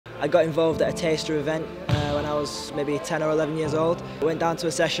I got involved at a taster event when I was maybe 10 or 11 years old. I went down to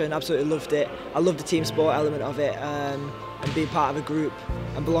a session, absolutely loved it. I love the team sport element of it, and being part of a group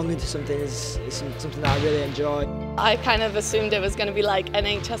and belonging to something is something that I really enjoy. I kind of assumed it was going to be like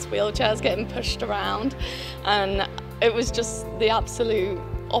NHS wheelchairs getting pushed around, and it was just the absolute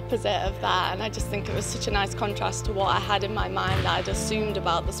opposite of that, and I just think it was such a nice contrast to what I had in my mind that I'd assumed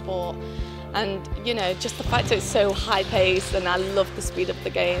about the sport. And you know, just the fact that it's so high paced, and I love the speed of the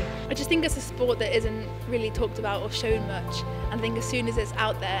game. I just think it's a sport that isn't really talked about or shown much, and I think as soon as it's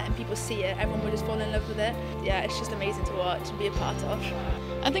out there and people see it, everyone will just fall in love with it. Yeah, it's just amazing to watch and be a part of.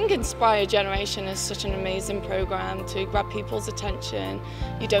 I think Inspire Generation is such an amazing programme to grab people's attention.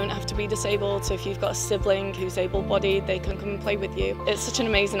 You don't have to be disabled, so if you've got a sibling who's able-bodied, they can come and play with you. It's such an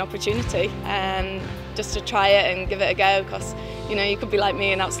amazing opportunity, just to try it and give it a go, because you know, you could be like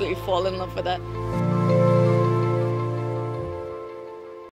me and absolutely fall in love with it.